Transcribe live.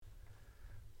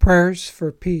Prayers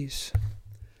for peace.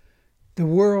 The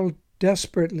world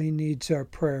desperately needs our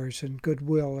prayers and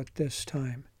goodwill at this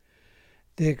time.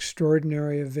 The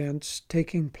extraordinary events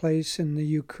taking place in the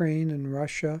Ukraine and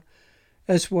Russia,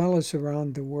 as well as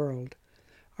around the world,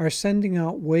 are sending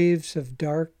out waves of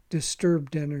dark,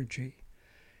 disturbed energy.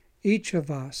 Each of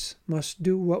us must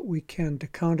do what we can to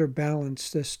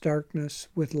counterbalance this darkness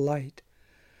with light.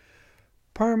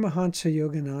 Paramahansa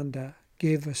Yogananda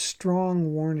gave a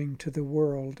strong warning to the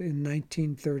world in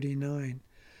 1939,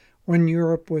 when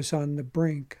Europe was on the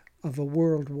brink of a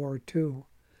World War II.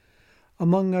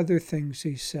 Among other things,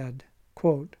 he said,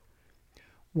 quote,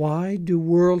 "Why do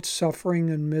world suffering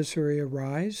and misery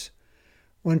arise?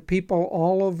 When people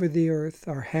all over the earth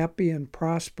are happy and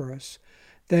prosperous,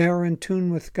 they are in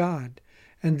tune with God,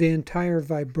 and the entire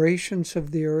vibrations of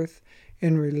the earth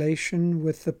in relation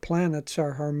with the planets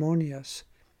are harmonious.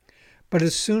 But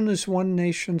as soon as one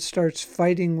nation starts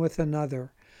fighting with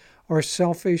another, or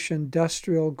selfish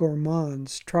industrial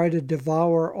gourmands try to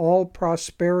devour all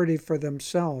prosperity for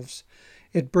themselves,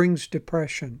 it brings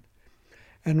depression.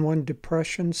 And when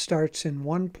depression starts in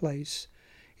one place,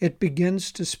 it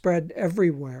begins to spread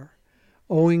everywhere,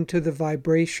 owing to the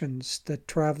vibrations that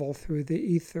travel through the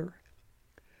ether.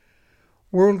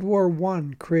 World War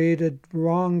I created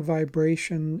wrong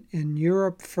vibration in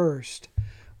Europe first,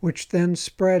 which then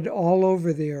spread all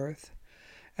over the earth,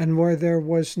 and where there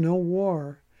was no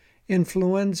war,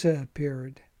 influenza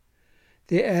appeared.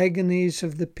 The agonies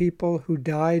of the people who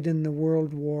died in the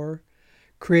World War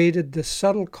created the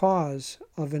subtle cause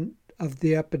of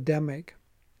the epidemic."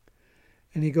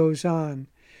 And he goes on,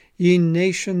 "Ye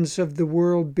nations of the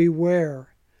world, beware.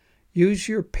 Use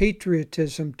your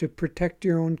patriotism to protect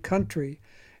your own country,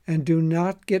 and do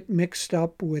not get mixed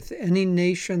up with any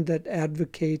nation that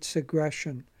advocates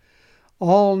aggression.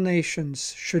 All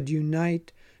nations should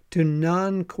unite to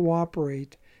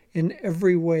non-cooperate in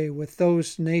every way with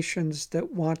those nations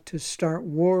that want to start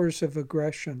wars of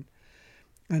aggression.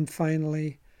 And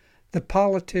finally, the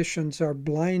politicians are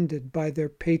blinded by their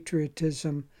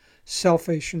patriotism,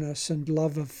 selfishness, and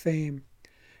love of fame.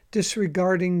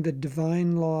 Disregarding the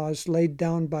divine laws laid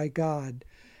down by God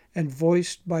and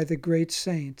voiced by the great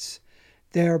saints,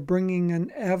 they are bringing an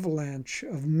avalanche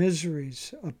of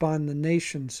miseries upon the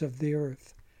nations of the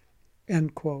earth."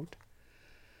 End quote.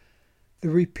 The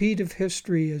repeat of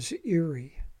history is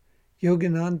eerie.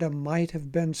 Yogananda might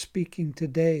have been speaking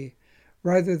today,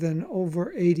 rather than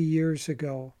over 80 years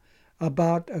ago,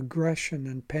 about aggression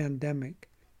and pandemic.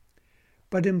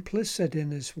 But implicit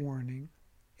in his warning,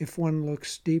 if one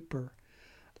looks deeper,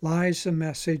 lies a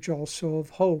message also of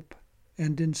hope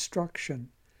and instruction.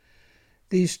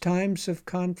 These times of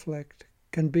conflict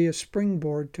can be a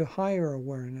springboard to higher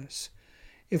awareness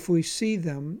if we see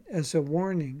them as a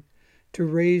warning to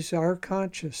raise our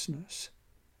consciousness.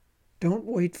 Don't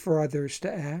wait for others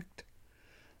to act.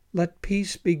 Let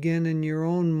peace begin in your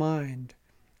own mind,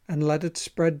 and let it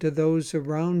spread to those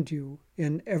around you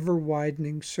in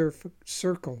ever-widening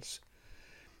circles.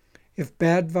 If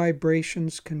bad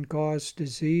vibrations can cause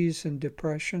disease and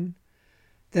depression,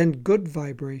 then good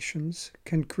vibrations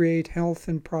can create health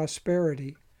and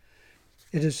prosperity.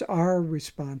 It is our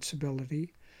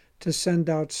responsibility to send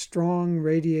out strong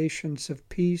radiations of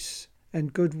peace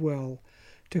and goodwill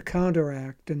to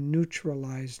counteract and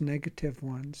neutralize negative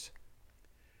ones.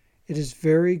 It is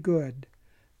very good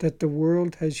that the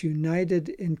world has united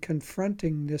in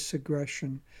confronting this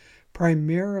aggression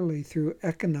primarily through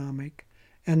economic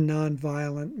and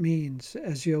nonviolent means,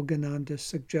 as Yogananda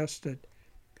suggested.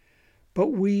 But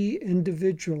we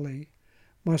individually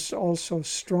must also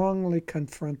strongly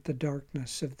confront the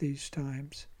darkness of these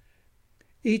times.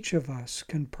 Each of us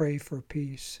can pray for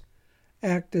peace,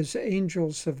 act as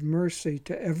angels of mercy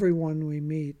to everyone we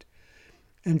meet,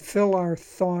 and fill our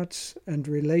thoughts and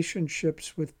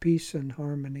relationships with peace and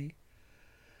harmony.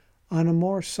 On a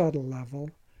more subtle level,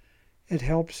 it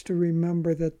helps to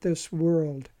remember that this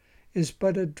world is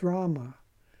but a drama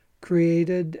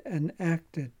created and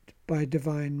acted by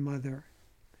Divine Mother.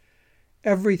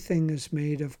 Everything is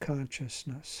made of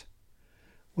consciousness.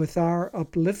 With our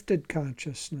uplifted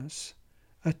consciousness,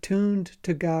 attuned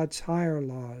to God's higher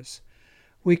laws,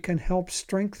 we can help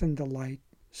strengthen the light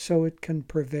so it can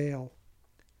prevail.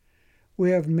 We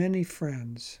have many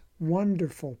friends,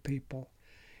 wonderful people,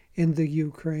 in the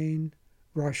Ukraine,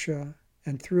 Russia,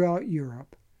 and throughout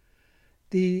Europe.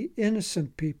 The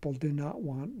innocent people do not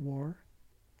want war.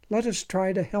 Let us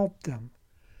try to help them.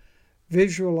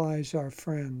 Visualize our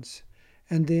friends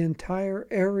and the entire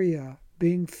area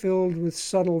being filled with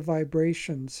subtle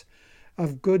vibrations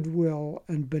of goodwill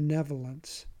and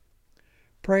benevolence.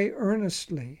 Pray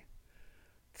earnestly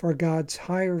for God's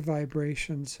higher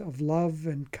vibrations of love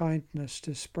and kindness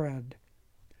to spread.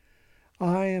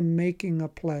 I am making a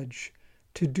pledge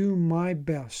to do my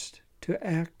best to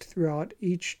act throughout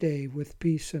each day with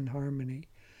peace and harmony,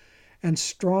 and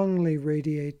strongly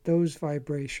radiate those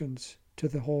vibrations to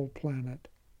the whole planet.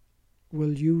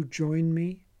 Will you join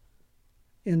me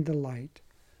in the light?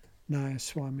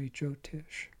 Nayaswami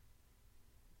Jyotish.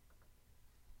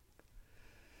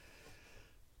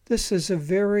 This is a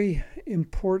very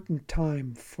important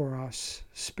time for us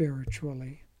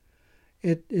spiritually.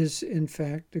 It is, in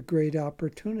fact, a great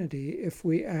opportunity if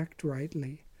we act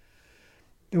rightly.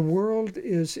 The world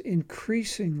is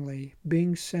increasingly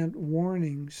being sent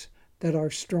warnings that are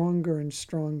stronger and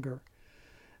stronger.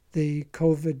 The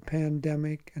COVID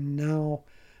pandemic and now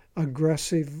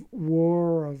aggressive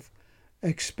war of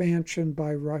expansion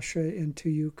by Russia into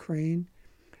Ukraine.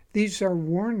 These are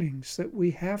warnings that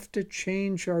we have to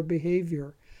change our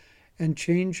behavior, and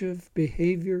change of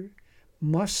behavior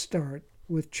must start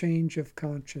with change of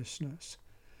consciousness.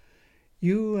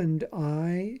 You and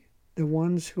I, the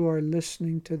ones who are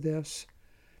listening to this,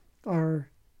 are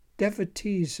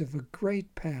devotees of a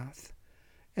great path,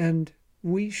 and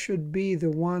we should be the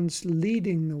ones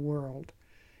leading the world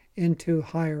into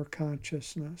higher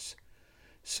consciousness.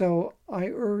 So I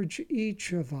urge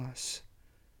each of us,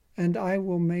 and I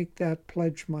will make that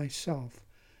pledge myself,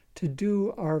 to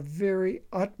do our very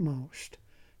utmost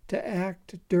to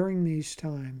act during these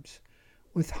times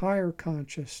with higher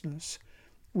consciousness,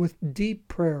 with deep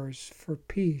prayers for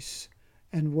peace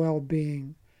and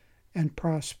well-being and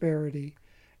prosperity,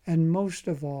 and most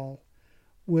of all,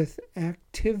 with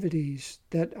activities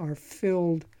that are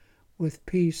filled with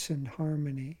peace and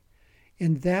harmony.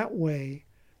 In that way,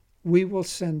 we will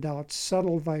send out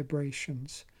subtle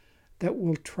vibrations that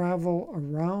will travel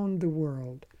around the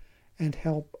world and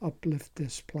help uplift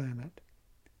this planet.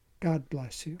 God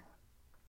bless you.